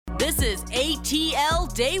This is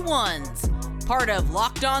ATL Day Ones, part of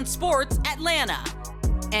Locked On Sports Atlanta.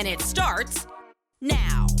 And it starts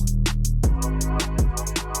now.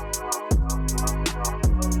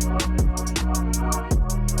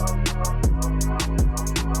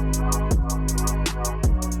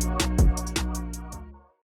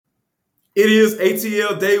 It is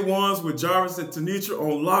ATL Day Ones with Jarvis and Tenitra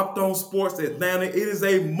on Locked On Sports Atlanta. It is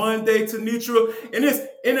a Monday, Tenitra, and it's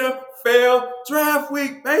NFL Draft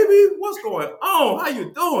Week, baby. What's going on? How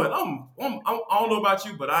you doing? I don't know about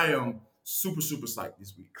you, but I am super psyched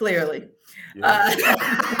this week. Clearly. Yeah.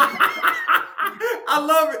 I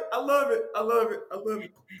love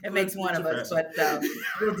it. It makes one of us, but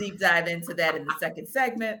we'll deep dive into that in the second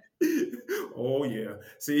segment. Oh yeah.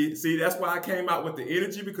 See, that's why I came out with the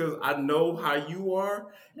energy, because I know how you are,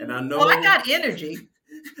 and I know. Oh, I got energy.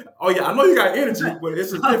 Oh yeah, I know you got energy, but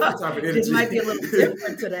it's a different type of energy. It might be a little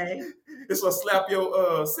different today. It's a slap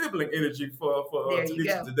your sibling energy for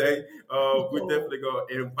Tenitra today. We're definitely going,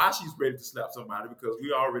 and why she's ready to slap somebody, because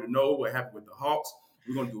we already know what happened with the Hawks.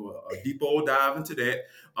 We're going to do a deep old dive into that.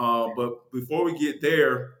 But before we get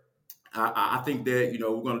there, I think that,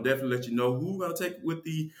 we're going to definitely let you know who we're going to take with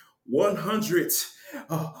the 100th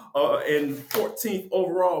and 14th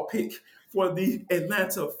overall pick for the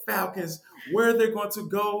Atlanta Falcons, where they're going to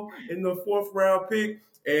go in the 4th round pick.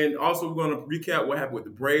 And also, we're going to recap what happened with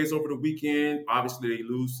the Braves over the weekend. Obviously, they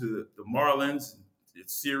lose to the Marlins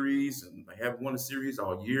series, and they haven't won a series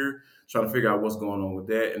all year. Trying to figure out what's going on with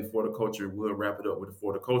that. And for the culture, we'll wrap it up with the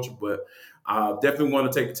for the culture. But I definitely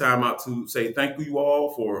want to take the time out to say thank you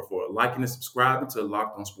all for liking and subscribing to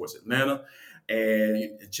Locked On Sports Atlanta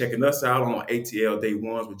and checking us out on ATL Day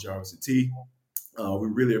Ones with Jarvis and T. We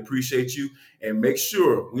really appreciate you, and make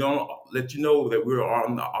sure we let you know that we're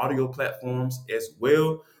on the audio platforms as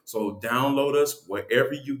well. So download us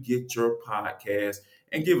wherever you get your podcast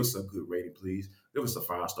and give us a good rating, please. Give us a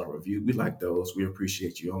 5-star review. We like those. We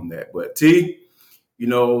appreciate you on that. But T, the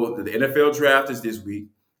NFL draft is this week,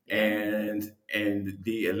 and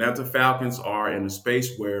the Atlanta Falcons are in a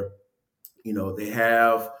space where, they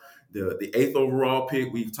have the 8th overall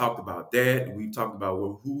pick. We've talked about that. We've talked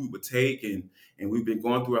about who we would take, and we've been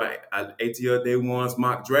going through our ATL Day One's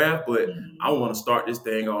mock draft. But I want to start this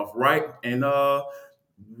thing off right. And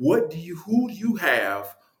who do you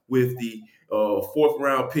have with the 4th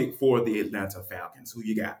round pick for the Atlanta Falcons? Who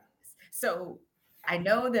you got? So I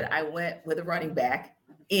know that I went with a running back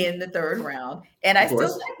in the 3rd round, and I still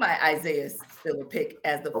like my Isaiah Spiller pick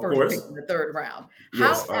as the first pick in the 3rd round.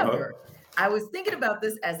 Yes, However, I was thinking about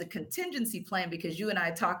this as a contingency plan, because you and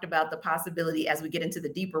I talked about the possibility as we get into the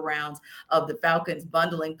deeper rounds of the Falcons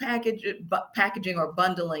packaging or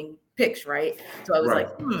bundling picks, right? So I was like,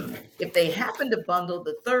 if they happen to bundle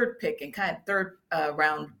the 3rd pick and kind of 3rd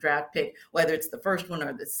round draft pick, whether it's the 1st one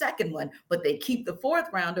or the 2nd one, but they keep the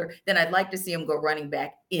 4th rounder, then I'd like to see them go running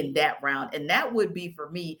back in that round. And that would be, for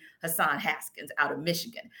me, Hassan Haskins out of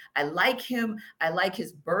Michigan. I like him. I like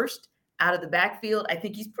his burst out of the backfield. I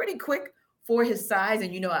think he's pretty quick for his size.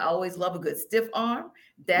 And, I always love a good stiff arm.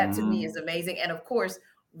 That to me is amazing. And of course,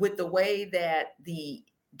 with the way that the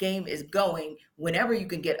game is going, whenever you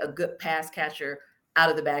can get a good pass catcher out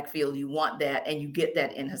of the backfield, you want that, and you get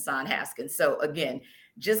that in Hassan Haskins. So again,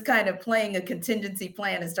 just kind of playing a contingency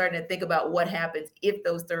plan and starting to think about what happens if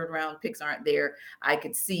those 3rd round picks aren't there. I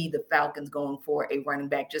could see the Falcons going for a running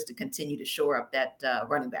back just to continue to shore up that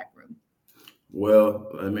running back room. Well,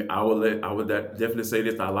 I would definitely say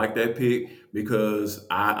this. I like that pick because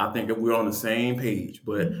I think that we're on the same page,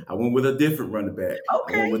 but I went with a different running back.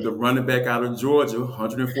 Okay. I went with the running back out of Georgia,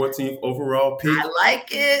 114th overall pick. I like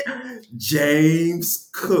it. James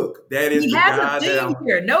Cook. That is he the has guy a theme that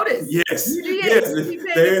here. Notice. Yes.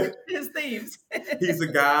 His themes. He's a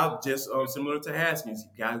guy just similar to Haskins.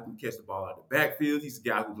 He's a guy who can catch the ball out of the backfield. He's a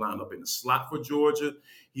guy who lined up in the slot for Georgia.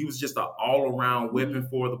 He was just an all-around weapon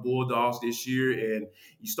for the Bulldogs this year, and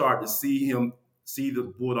you start to see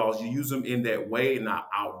the Bulldogs use him in that way, and I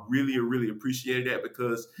really appreciated that,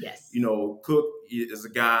 because Cook is a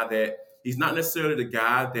guy that he's not necessarily the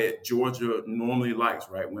guy that Georgia normally likes,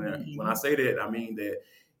 right? When I say that, I mean that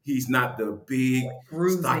he's not the big,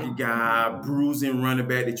 stocky guy, bruising running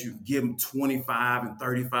back that you give him 25 and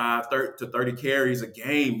 35 to 30 carries a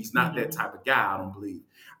game. He's not that type of guy, I don't believe.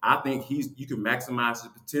 I think you can maximize his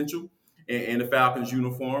potential in the Falcons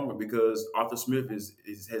uniform, because Arthur Smith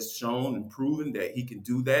has shown and proven that he can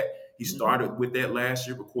do that. He started with that last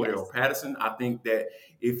year with Cordell Patterson. I think that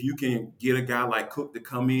if you can get a guy like Cook to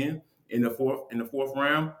come in the fourth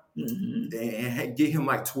round and get him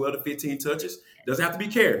like 12 to 15 touches, doesn't have to be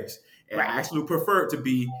carries. And I actually prefer it to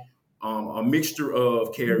be a mixture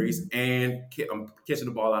of carries and catching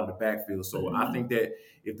the ball out of the backfield. So I think that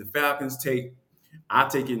if the Falcons I'm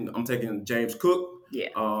taking James Cook,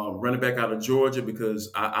 running back out of Georgia, because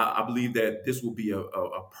I believe that this will be a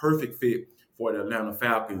perfect fit for the Atlanta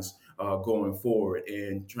Falcons going forward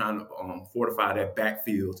and trying to fortify that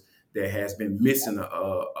backfield that has been missing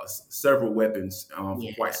several weapons for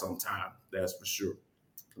quite some time. That's for sure.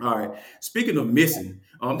 All right. Speaking of missing,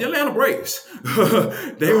 the Atlanta Braves,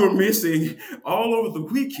 they were missing all over the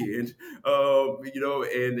weekend,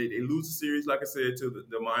 and they lose the series, like I said, to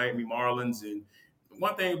the Miami Marlins. And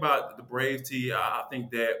one thing about the Braves, I think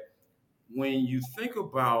that when you think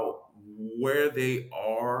about where they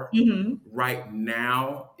are right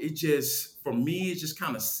now, for me, it just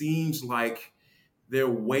kind of seems like they're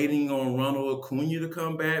waiting on Ronald Acuna to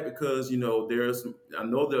come back because, I know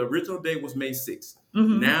the original date was May 6th.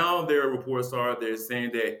 Now their reports they're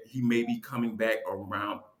saying that he may be coming back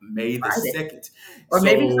around May the 2nd. Or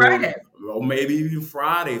maybe Friday. Or maybe even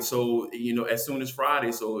Friday. So, as soon as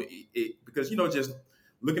Friday. So because, just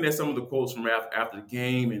looking at some of the quotes from after the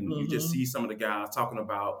game, and you just see some of the guys talking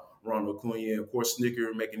about Ronald Acuna, of course,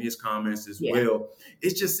 Snicker making his comments as well.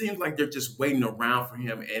 It just seems like they're just waiting around for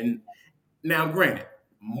him. And now, granted,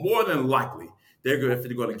 more than likely, they're going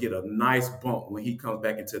to get a nice bump when he comes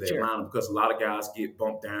back into the lineup, because a lot of guys get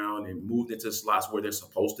bumped down and moved into slots where they're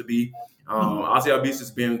supposed to be. Ozzie Albies has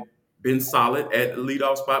been solid at the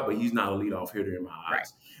leadoff spot, but he's not a leadoff hitter in my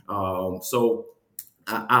eyes. So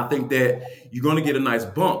I think that you're going to get a nice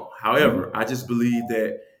bump. However, I just believe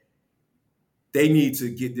that they need to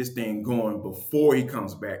get this thing going before he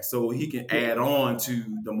comes back so he can add on to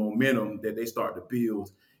the momentum that they start to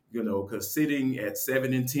build. Because sitting at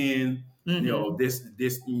 7-10,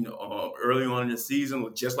 early on in the season,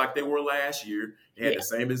 just like they were last year, they had the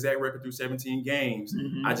same exact record through 17 games.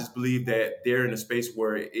 I just believe that they're in a space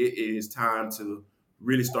where it is time to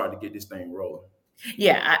really start to get this thing rolling.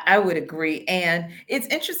 Yeah, I would agree. And it's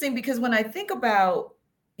interesting because when I think about,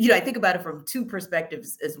 I think about it from two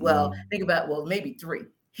perspectives as well. Think about, maybe three: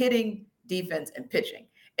 hitting, defense, and pitching.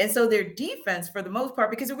 And so their defense, for the most part,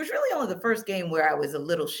 because it was really only the first game where I was a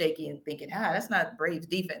little shaky and thinking, that's not Braves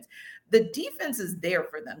defense. The defense is there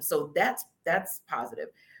for them. So that's positive.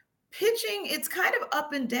 Pitching, it's kind of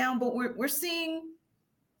up and down, but we're seeing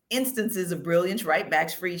instances of brilliance, right?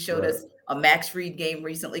 Max Fried showed us a Max Fried game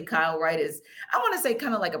recently. Kyle Wright is, I want to say,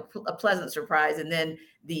 kind of like a pleasant surprise. And then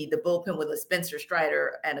the bullpen with a Spencer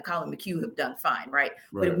Strider and a Colin McHugh have done fine, right?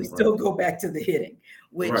 But we still go back to the hitting,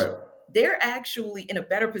 which they're actually in a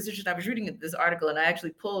better position. I was reading this article and I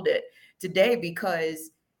actually pulled it today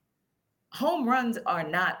because home runs are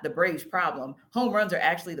not the Braves' problem. Home runs are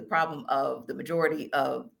actually the problem of the majority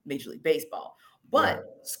of Major League Baseball.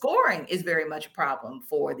 But scoring is very much a problem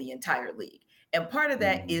for the entire league. And part of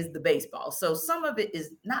that is the baseball. So some of it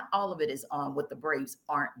is, not all of it is on what the Braves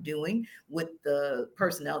aren't doing with the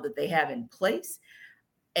personnel that they have in place.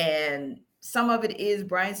 And some of it is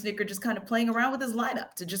Brian Snitker just kind of playing around with his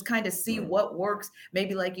lineup to just kind of see what works.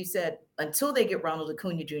 Maybe, like you said, until they get Ronald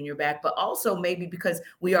Acuna Jr. back, but also maybe because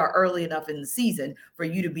we are early enough in the season for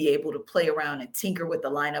you to be able to play around and tinker with the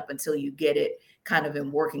lineup until you get it kind of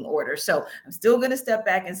in working order. So I'm still going to step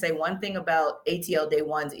back and say one thing about ATL day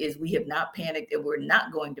ones is we have not panicked and we're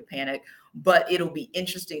not going to panic, but it'll be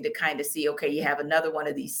interesting to kind of see, okay, you have another one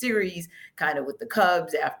of these series kind of with the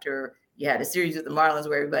Cubs after you had a series with the Marlins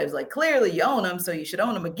where everybody was like, clearly you own them, so you should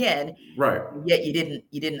own them again. Right. Yet you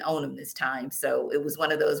didn't own them this time. So it was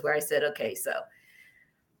one of those where I said, okay, so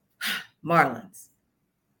Marlins,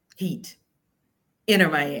 Heat, Inter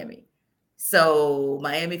Miami. So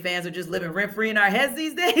Miami fans are just living rent-free in our heads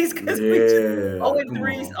these days because we just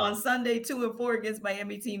 0-3 on Sunday, 2-4 against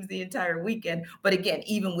Miami teams the entire weekend. But again,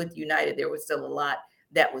 even with United, there was still a lot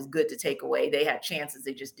that was good to take away. They had chances,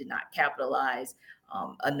 they just did not capitalize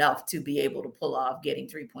enough to be able to pull off getting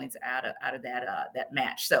 3 points out of that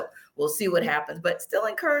match. So we'll see what happens, but still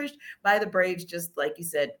encouraged by the Braves, just like you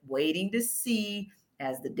said, waiting to see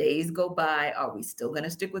as the days go by. Are we still going to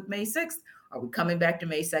stick with May 6th? Are we coming back to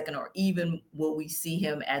May 2nd? Or even will we see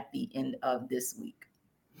him at the end of this week?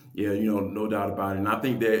 Yeah, no doubt about it. And I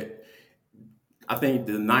think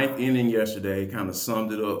the ninth inning yesterday kind of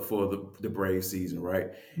summed it up for the Braves season, right?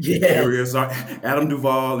 Yeah. Adam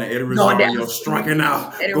Duvall and Eddie Rosario striking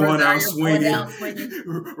out, going out swinging.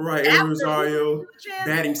 Right, Eddie Rosario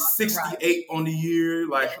batting 68 on the year.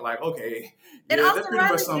 Like okay. And Austin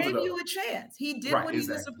Riley gave you a chance. He did what he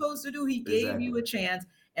was supposed to do. He gave you a chance.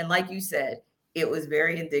 And like you said, it was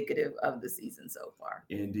very indicative of the season so far.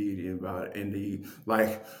 Indeed.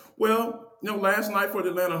 Like, last night for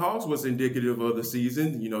the Atlanta Hawks was indicative of the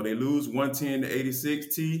season. They lose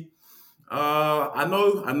 110-86. I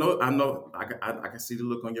know. I can see the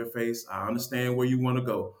look on your face. I understand where you want to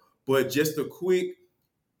go, but just a quick,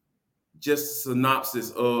 just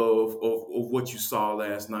synopsis of what you saw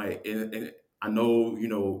last night. And I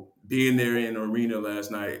know, being there in the arena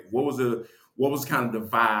last night. What was kind of the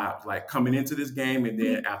vibe like coming into this game and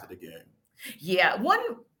then after the game? Yeah, one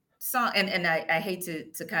song, and I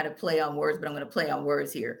hate to kind of play on words, but I'm going to play on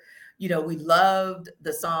words here. We loved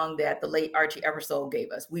the song that the late Archie Eversole gave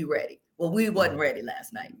us, We Ready. Well, we wasn't ready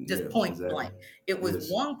last night, just point blank. It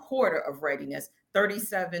was one quarter of readiness,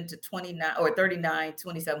 37-29 or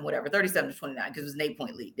 39-27, whatever, 37-29, because it was an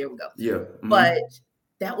 8-point lead. There we go. Yeah. Mm-hmm. But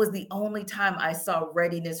that was the only time I saw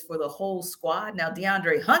readiness for the whole squad. Now,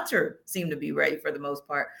 DeAndre Hunter seemed to be ready for the most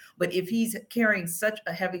part, but if he's carrying such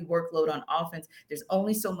a heavy workload on offense, there's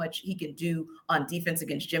only so much he can do on defense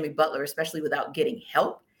against Jimmy Butler, especially without getting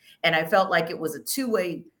help. And I felt like it was a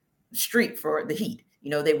two-way street for the Heat.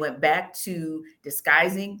 They went back to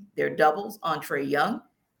disguising their doubles on Trae Young,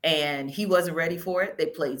 and he wasn't ready for it. They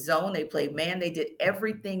played zone, they played man, they did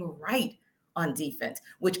everything right on defense,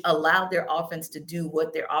 which allowed their offense to do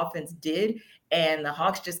what their offense did. And the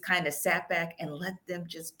Hawks just kind of sat back and let them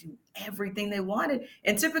just do everything they wanted.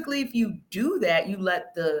 And typically, if you do that, you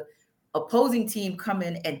let the opposing team come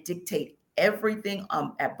in and dictate everything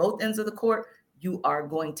at both ends of the court, you are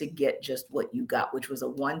going to get just what you got, which was a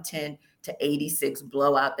 110-86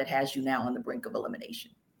 blowout that has you now on the brink of elimination.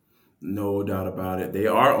 No doubt about it. They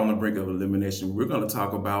are on the brink of elimination. We're going to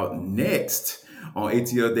talk about next on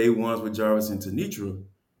ATL Day Ones with Jarvis and Tenitra.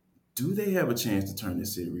 Do they have a chance to turn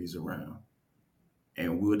this series around?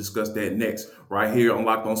 And we'll discuss that next, right here on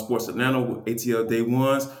Locked On Sports Atlanta with ATL Day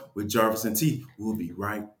Ones with Jarvis and T. We'll be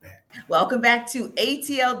right back. Welcome back to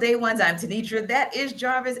ATL Day Ones. I'm Tenitra. That is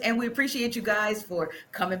Jarvis. And we appreciate you guys for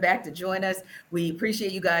coming back to join us. We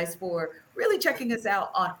appreciate you guys for really checking us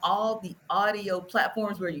out on all the audio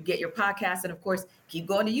platforms where you get your podcasts. And of course, keep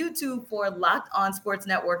going to YouTube for Locked On Sports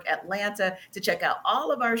Network Atlanta to check out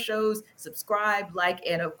all of our shows, subscribe, like,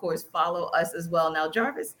 and of course, follow us as well. Now,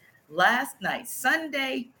 Jarvis, last night,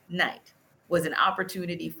 Sunday night, was an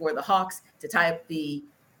opportunity for the Hawks to tie up the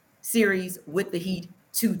series with the Heat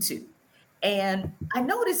 2-2. And I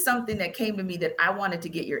noticed something that came to me that I wanted to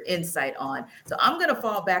get your insight on. So I'm going to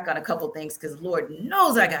fall back on a couple things because Lord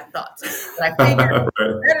knows I got thoughts. But I figured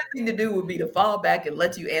the better thing to do would be to fall back and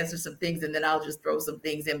let you answer some things, and then I'll just throw some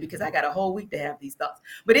things in because I got a whole week to have these thoughts.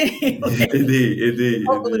 But anyway, indeed.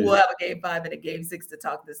 Hopefully we'll have a game 5 and a game 6 to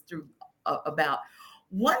talk this through about.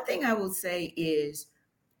 One thing I will say is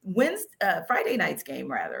Friday night's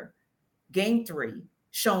game, game 3,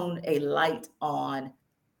 shone a light on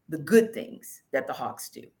the good things that the Hawks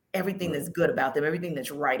do, everything that's good about them, everything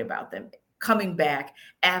that's right about them, coming back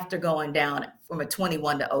after going down from a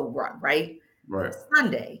 21-0 run, right? Right.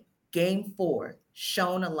 Sunday, game 4,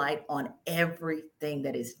 shone a light on everything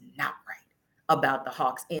that is not right about the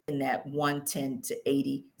Hawks in that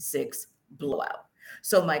 110-86 blowout.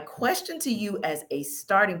 So my question to you as a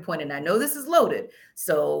starting point, and I know this is loaded,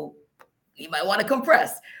 so you might want to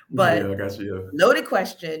compress, but I got you. Loaded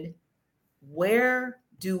question, where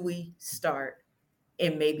do we start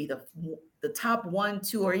in maybe the top 1,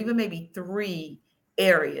 2, or even maybe 3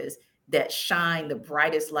 areas that shine the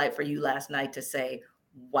brightest light for you last night to say,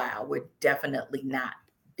 wow, we're definitely not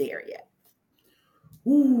there yet?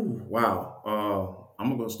 Ooh, wow.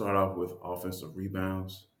 I'm going to start off with offensive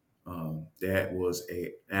rebounds. That was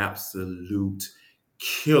an absolute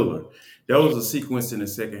killer. There was a sequence in the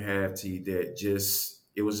second half, T, that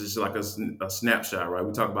it was just like a snapshot, right?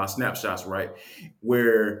 We talk about snapshots, right?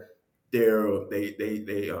 Where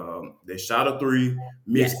they shot a 3,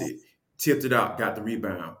 missed it, tipped it out, got the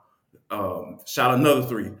rebound. Shot another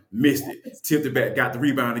 3, missed it, tipped it back, got the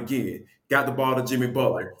rebound again, got the ball to Jimmy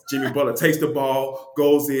Butler. Jimmy Butler takes the ball,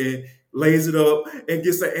 goes in, lays it up, and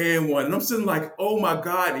gets an and one. And I'm sitting like, oh my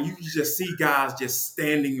God. And you can just see guys just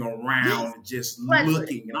standing around and just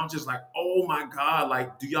looking. And I'm just like, oh my God,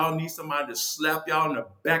 like, do y'all need somebody to slap y'all in the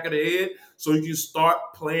back of the head so you can start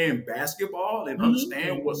playing basketball and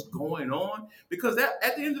understand what's going on? Because at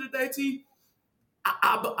the end of the day, T,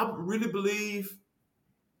 I really believe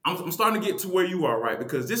I'm starting to get to where you are, right?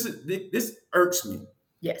 Because this irks me.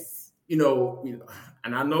 Yes.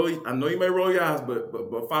 And I know you may roll your eyes, but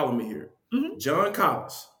follow me here. Mm-hmm. John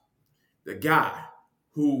Collins, the guy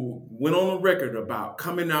who went on the record about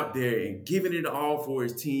coming out there and giving it all for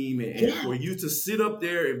his team, and for you to sit up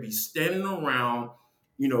there and be standing around,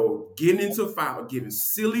 getting into foul, giving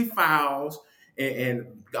silly fouls,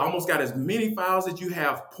 and almost got as many fouls as you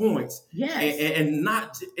have points. Yes. And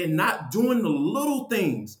not doing the little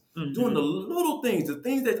things. Doing the little things, the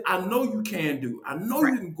things that I know you can do. I know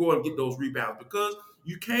you can go and get those rebounds because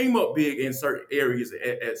you came up big in certain areas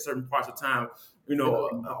at certain parts of time,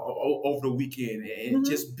 over the weekend, and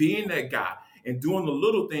just being that guy and doing the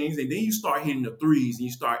little things. And then you start hitting the threes and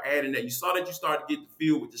you start adding that. You saw that you started to get the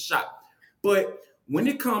feel with the shot. But when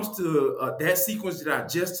it comes to that sequence that I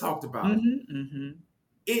just talked about,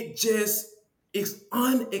 it's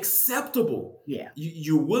unacceptable. Yeah.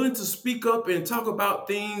 You're willing to speak up and talk about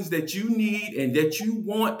things that you need and that you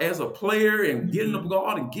want as a player and getting the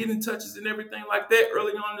guard and getting touches and everything like that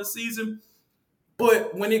early on in the season.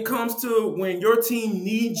 But when it comes to when your team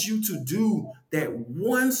needs you to do that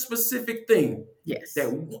one specific thing,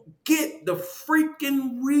 that get the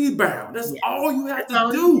freaking rebound. That's all you have to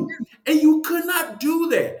do. And you could not do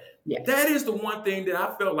that. Yes. That is the one thing that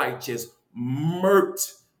I felt like just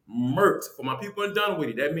murked for my people in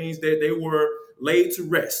Dunwoody. That means that they were laid to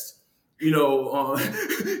rest. Last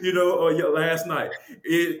night.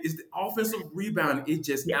 It's the offensive rebound. It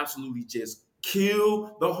just absolutely just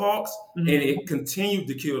killed the Hawks, and it continued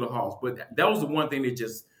to kill the Hawks. But that was the one thing that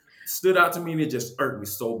just stood out to me, and it just irked me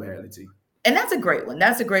so badly, T. And that's a great one.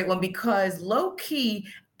 That's a great one because low key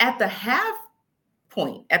at the halfway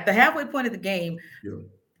point of the game,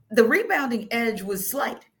 the rebounding edge was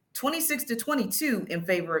slight. 26-22 in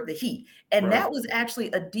favor of the Heat. And that was actually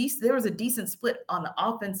there was a decent split on the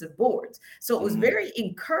offensive boards. So it was very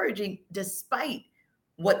encouraging despite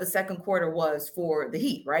what the second quarter was for the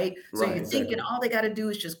Heat, right? So you're thinking all they got to do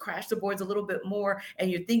is just crash the boards a little bit more.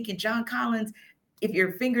 And you're thinking John Collins, if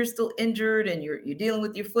your finger's still injured and you're dealing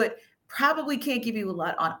with your foot, probably can't give you a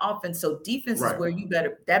lot on offense. So defense is where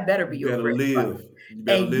that better be your live.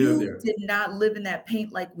 You did not live in that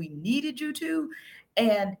paint like we needed you to.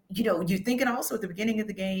 And, you're thinking also at the beginning of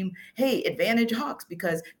the game, hey, advantage Hawks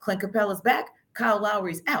because Clint Capella's back, Kyle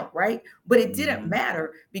Lowry's out, right? But it didn't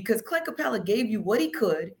matter because Clint Capella gave you what he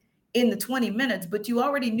could in the 20 minutes, but you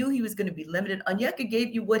already knew he was going to be limited. Onyeka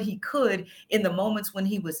gave you what he could in the moments when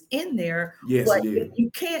he was in there. Yes, but he did. if you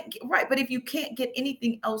can't, but if you can't get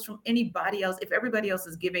anything else from anybody else, if everybody else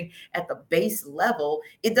is giving at the base level,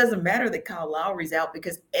 it doesn't matter that Kyle Lowry's out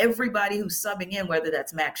because everybody who's subbing in, whether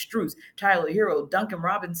that's Max Strus, Tyler Hero, Duncan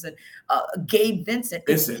Robinson, Gabe Vincent,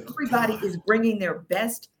 everybody is bringing their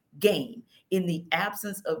best game in the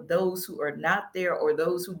absence of those who are not there or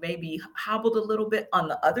those who maybe hobbled a little bit on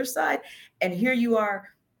the other side. And here you are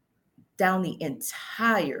down the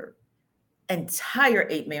entire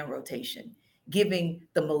 8-man rotation, giving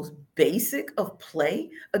the most basic of play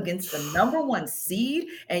against the number one seed.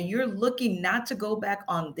 And you're looking not to go back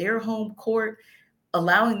on their home court,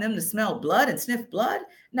 allowing them to smell blood and sniff blood.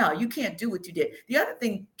 No, you can't do what you did. The other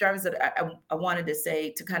thing, Jarvis, that I wanted to say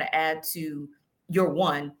to kind of add to your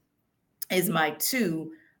one is my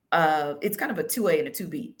two. It's kind of a 2A and a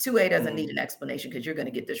 2B. 2A doesn't need an explanation because you're going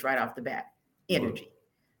to get this right off the bat. Energy.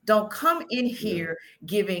 Don't come in here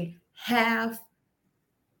giving half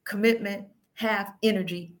commitment, half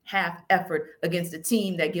energy, half effort against a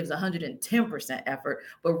team that gives 110% effort.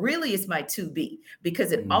 But really, it's my 2B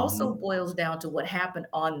because it also boils down to what happened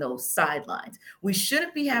on those sidelines. We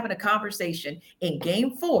shouldn't be having a conversation in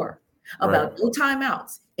game 4 about no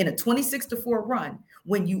timeouts in a 26-4 run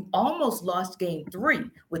when you almost lost game 3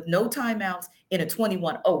 with no timeouts in a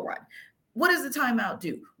 21-0 run. What does the timeout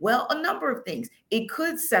do? Well, a number of things. It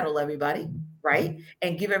could settle everybody, right?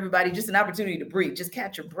 And give everybody just an opportunity to breathe, just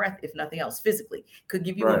catch your breath, if nothing else, physically. Could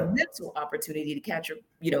give you a mental opportunity to catch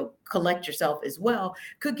your, collect yourself as well.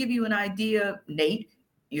 Could give you an idea, Nate,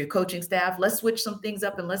 your coaching staff, let's switch some things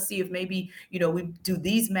up and let's see if maybe, we do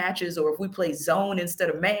these matches or if we play zone instead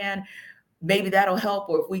of man, maybe that'll help.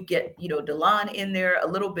 Or if we get, DeLon in there a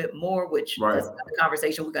little bit more, which that's the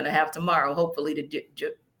conversation we're going to have tomorrow, hopefully to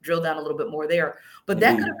drill down a little bit more there. But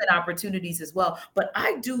that could have been opportunities as well. But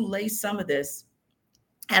I do lay some of this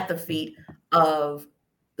at the feet of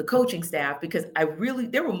the coaching staff because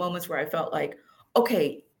there were moments where I felt like,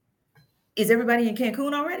 okay, is everybody in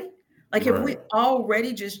Cancun already? Like, have we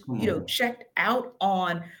already just, checked out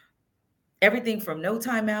on everything from no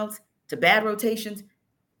timeouts to bad rotations,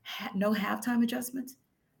 no halftime adjustments?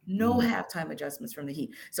 No halftime adjustments from the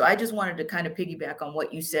Heat. So I just wanted to kind of piggyback on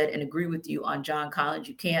what you said and agree with you on John Collins.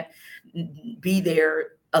 You can't be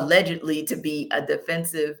there allegedly to be a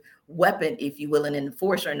defensive weapon, if you will, and an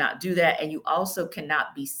enforcer, not do that. And you also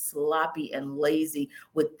cannot be sloppy and lazy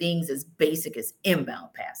with things as basic as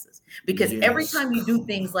inbound passes. Because every time you do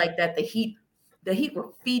things like that, the Heat were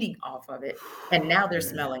feeding off of it. And now they're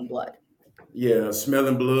smelling blood. Yeah,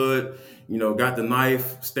 smelling blood, got the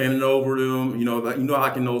knife, standing over them,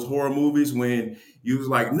 like in those horror movies when you was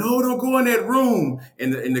like, no, don't go in that room.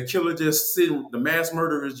 And the killer just sitting, the mass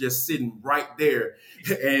murderer is just sitting right there.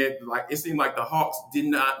 And like, it seemed like the Hawks did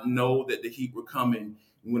not know that the Heat were coming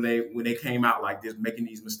when they came out like this, making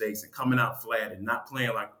these mistakes and coming out flat and not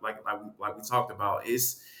playing like we talked about.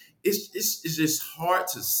 It's just hard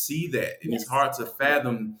to see that. And Yes. it's hard to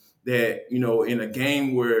fathom that, in a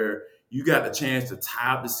game where you got the chance to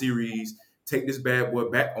tie up the series, take this bad boy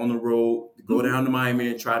back on the road, go down to Miami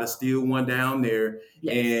and try to steal one down there,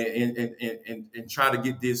 Yes. and try to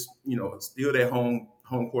get this, steal that home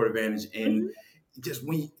court advantage. And just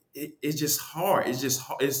it's just hard.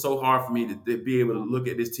 It's so hard for me to be able to look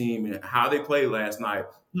at this team and how they played last night,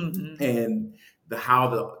 and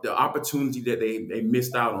the opportunity that they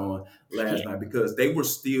missed out on last night, because they were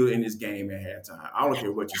still in this game at halftime. I don't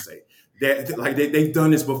care what you say. That like they've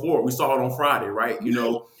done this before. We saw it on Friday, right?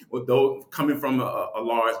 With those coming back from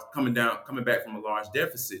a large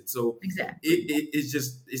deficit. So Exactly.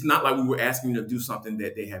 It's not like we were asking them to do something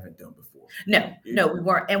that they haven't done before. No, we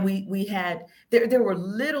weren't. And we had, there were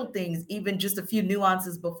little things, even just a few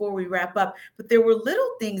nuances before we wrap up, but there were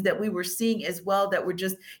little things that we were seeing as well that were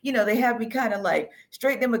just, they had me kind of like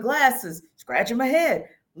straightening my glasses, scratching my head,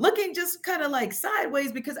 looking just kind of like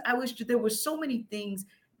sideways, because there were so many things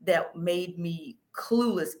that made me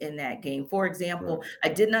clueless in that game. For example, I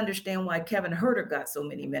didn't understand why Kevin Huerter got so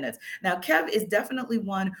many minutes. Now, Kev is definitely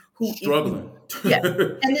one who struggling.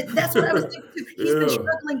 And that's what I was thinking too. He's been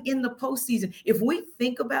struggling in the postseason. If we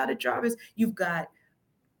think about it, Jarvis, you've got,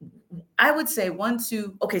 I would say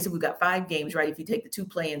so we've got 5 games, right? If you take the 2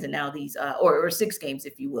 play-ins and now these, or 6 games,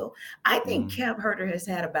 if you will. I think Kev Huerter has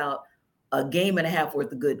had about a game and a half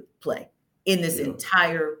worth of good play in this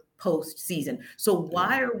entire postseason. So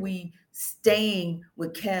why are we staying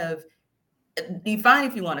with Kev? Be fine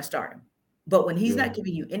if you want to start him, but when he's not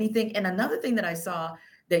giving you anything. And another thing that I saw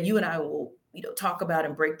that you and I will, talk about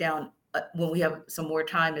and break down when we have some more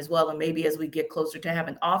time as well, and maybe as we get closer to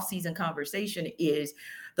having off-season conversation, is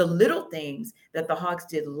the little things that the Hawks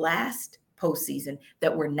did last postseason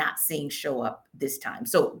that we're not seeing show up this time.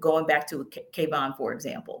 So going back to Kayvon, for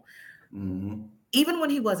example, even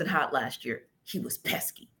when he wasn't hot last year, he was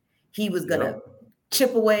pesky. He was going to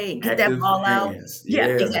chip away and get that ball out. Yeah,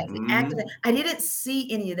 exactly. I didn't see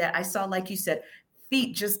any of that. I saw, like you said,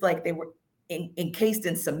 feet just like they were encased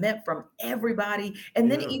in cement from everybody. And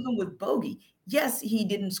then even with Bogey, yes, he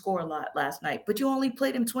didn't score a lot last night, but you only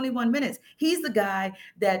played him 21 minutes. He's the guy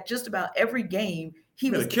that just about every game, he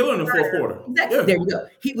was killing in the fourth quarter. Exactly. Yeah. There you go.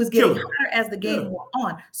 He was getting hotter as the game went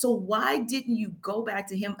on. So why didn't you go back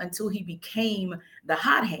to him until he became the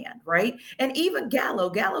hot hand, right? And even Gallo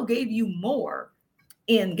gave you more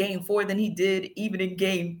in game 4 than he did even in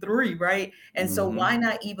game 3, right? And so why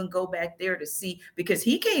not even go back there to see, because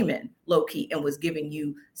he came in low key and was giving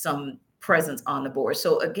you some presence on the board.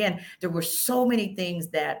 So again, there were so many things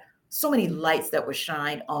so many lights that were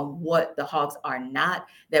shined on what the Hawks are not,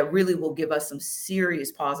 that really will give us some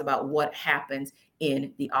serious pause about what happens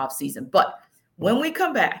in the offseason. But when we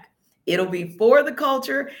come back, it'll be For the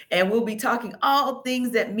Culture, and we'll be talking all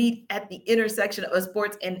things that meet at the intersection of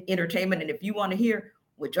sports and entertainment. And if you want to hear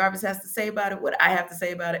what Jarvis has to say about it, what I have to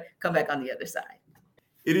say about it, come back on the other side.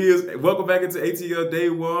 It is. Welcome back into ATL Day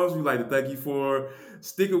Ones. We'd like to thank you for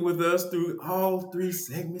sticking with us through all 3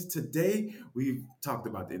 segments today. We've talked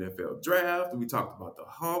about the NFL draft. We talked about the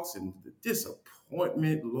Hawks and the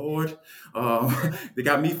disappointment, Lord. They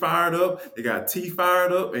got me fired up. They got T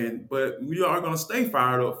fired up. But we are going to stay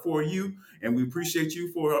fired up for you. And we appreciate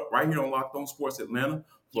you for right here on Locked On Sports Atlanta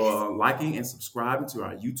for liking and subscribing to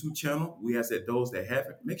our YouTube channel. We ask that those that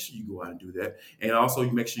haven't, make sure you go out and do that. And also,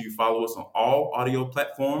 you make sure you follow us on all audio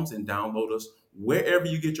platforms and download us wherever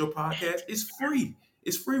you get your podcast. It's free.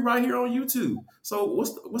 It's free right here on YouTube. So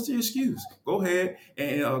what's the excuse? Go ahead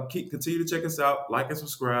and continue to check us out, like and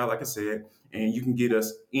subscribe, like I said, and you can get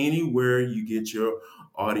us anywhere you get your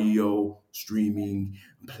audio streaming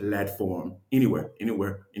platform. Anywhere.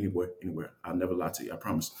 I'll never lie to you, I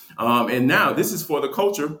promise. And now this is For the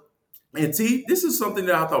Culture. And T, this is something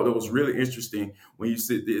that I thought that was really interesting when you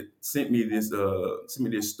sent me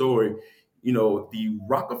this story. The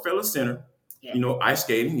Rockefeller Center, ice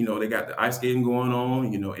skating, they got the ice skating going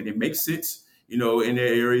on, and it makes sense, in that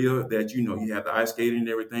area that, you have the ice skating and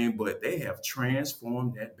everything, but they have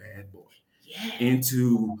transformed that bad boy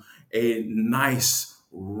into a nice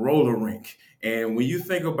roller rink. And when you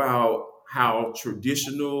think about how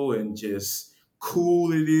traditional and just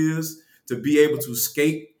cool it is to be able to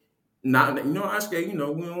skate not, ice skating,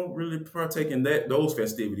 we don't really partake in those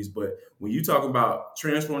festivities. But when you talk about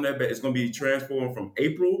transferring that back, it's going to be transformed from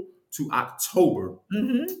April to October.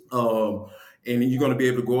 Mm-hmm. And you're going to be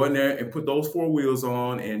able to go in there and put those 4 wheels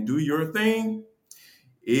on and do your thing.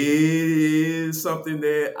 It is something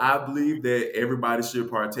that I believe that everybody should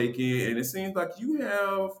partake in. And it seems like you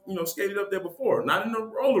have, skated up there before, not in the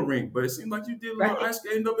roller rink, but it seems like you did a little ice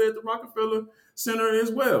skating up there at the Rockefeller Center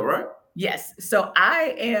as well, right? Yes. So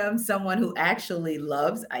I am someone who actually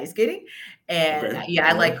loves ice skating. And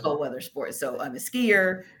I like cold weather sports. So I'm a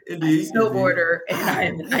skier, indeed, I'm a snowboarder, and I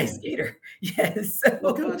am an ice skater. Yes. So,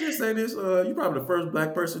 well, can I just say this? You're probably the first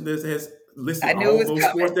Black person that has listed all those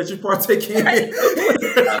sports that you partake in.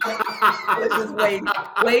 I was just waiting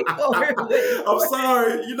for it. I'm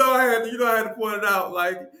sorry. I had to point it out,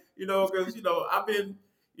 because I've been,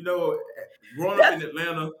 growing up in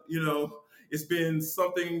Atlanta, it's been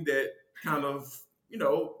something that kind of,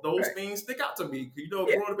 those things stick out to me.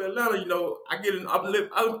 Growing up in Atlanta,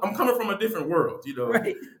 I'm coming from a different world.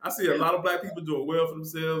 I see a lot of Black people doing well for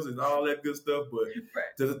themselves and all that good stuff. But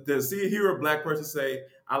to hear a Black person say,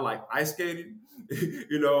 I like ice skating,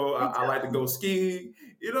 I like to go skiing,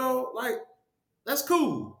 that's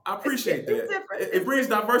cool. I appreciate that. It brings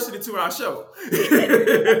diversity to our show.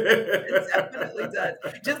 It definitely does.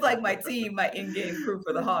 Just like my team, my in-game crew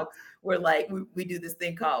for the Hawks, we're like, we do this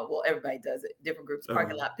thing called, well, everybody does it, different groups,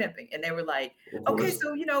 parking lot pimping. And they were like, okay,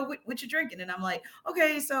 so, what you drinking? And I'm like,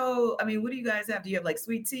 okay, so, what do you guys have? Do you have like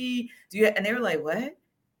sweet tea? And they were like, what?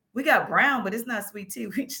 We got brown, but it's not sweet tea.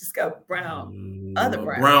 We just got brown. Other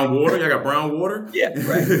brown. Brown water? Y'all got brown water? Yeah,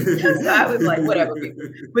 right. So I was like, whatever, people.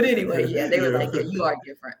 But anyway, they were like, yeah, you are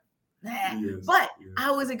different. But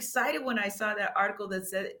I was excited when I saw that article that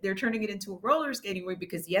said they're turning it into a roller skating rink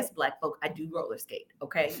because, yes, Black folk, I do roller skate.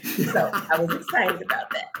 Okay. So I was excited about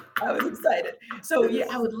that. I was excited. So,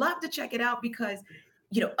 I would love to check it out because,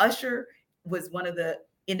 Usher was one of the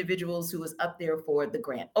individuals who was up there for the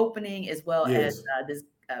grand opening, as well as this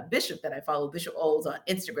Bishop that I follow, Bishop Olds on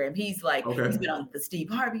Instagram. He's like, he's been on the Steve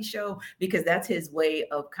Harvey show because that's his way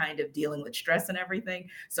of kind of dealing with stress and everything.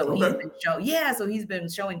 So he's been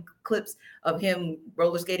showing clips of him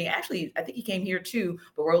roller skating. Actually, I think he came here too,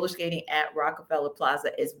 but roller skating at Rockefeller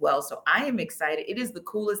Plaza as well. So I am excited. It is the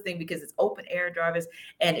coolest thing because it's open air, Jarvis,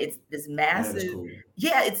 and it's this massive,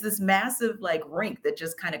 it's this massive like rink that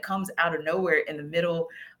just kind of comes out of nowhere in the middle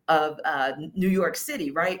of New York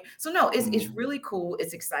City, right? So no, it's really cool.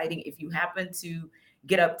 It's exciting. If you happen to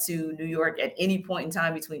get up to New York at any point in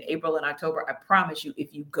time between April and October, I promise you,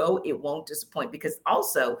 if you go, it won't disappoint because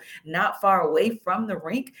also not far away from the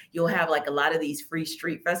rink, you'll have like a lot of these free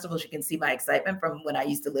street festivals. You can see my excitement from when I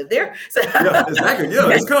used to live there. So, exactly.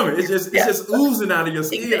 It's coming. It's just oozing out of your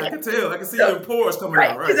skin. Exactly. I can tell. I can see your pores coming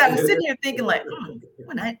out. Right. Because I was sitting here thinking like,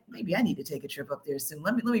 maybe I need to take a trip up there soon.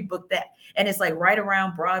 Let me book that. And it's like right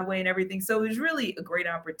around Broadway and everything. So it was really a great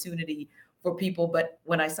opportunity for people. But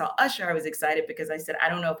when I saw Usher, I was excited because I said, I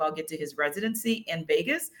don't know if I'll get to his residency in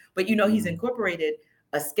Vegas, but he's incorporated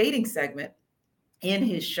a skating segment in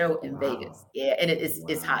his show in Vegas. Yeah. And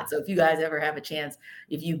it's hot. So if you guys ever have a chance,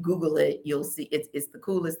 if you Google it, you'll see it's the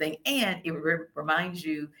coolest thing. And it reminds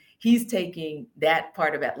you, he's taking that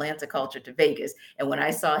part of Atlanta culture to Vegas. And when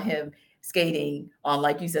I saw him skating on,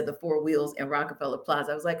 like you said, the 4 wheels in Rockefeller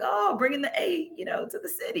Plaza, I was like, oh, bringing the A, to the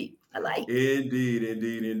city. I like it.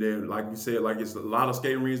 Indeed. Like you said, like it's a lot of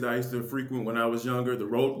skating rinks that I used to frequent when I was younger.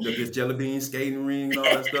 This Jelly Bean skating ring and all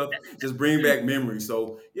that stuff, just bring back memories.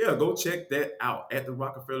 So go check that out at the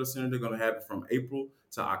Rockefeller Center. They're going to have it from April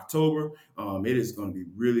to October. It is going to be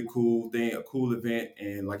really cool thing, a cool event.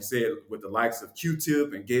 And like I said, with the likes of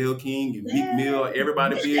Q-Tip and Gayle King and Meek Mill,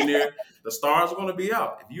 everybody being there, the stars are going to be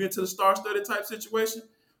out. If you're into the star-studded type situation,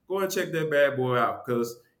 go and check that bad boy out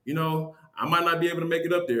because, I might not be able to make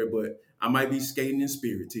it up there, but I might be skating in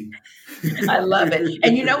spirit, T. I love it.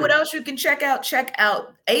 And you know what else you can check out? Check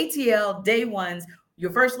out ATL Day Ones. Your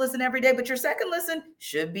first listen every day, but your second listen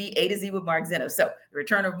should be A to Z with Mark Zeno. So the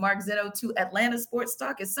return of Mark Zeno to Atlanta Sports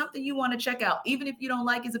Talk is something you want to check out. Even if you don't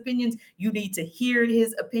like his opinions, you need to hear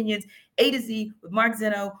his opinions. A to Z with Mark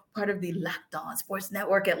Zeno, part of the Locked On Sports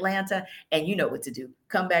Network Atlanta. And you know what to do.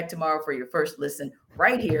 Come back tomorrow for your first listen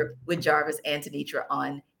right here with Jarvis and Tenitra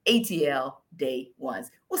on ATL Day Ones.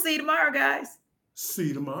 We'll see you tomorrow, guys. See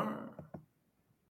you tomorrow.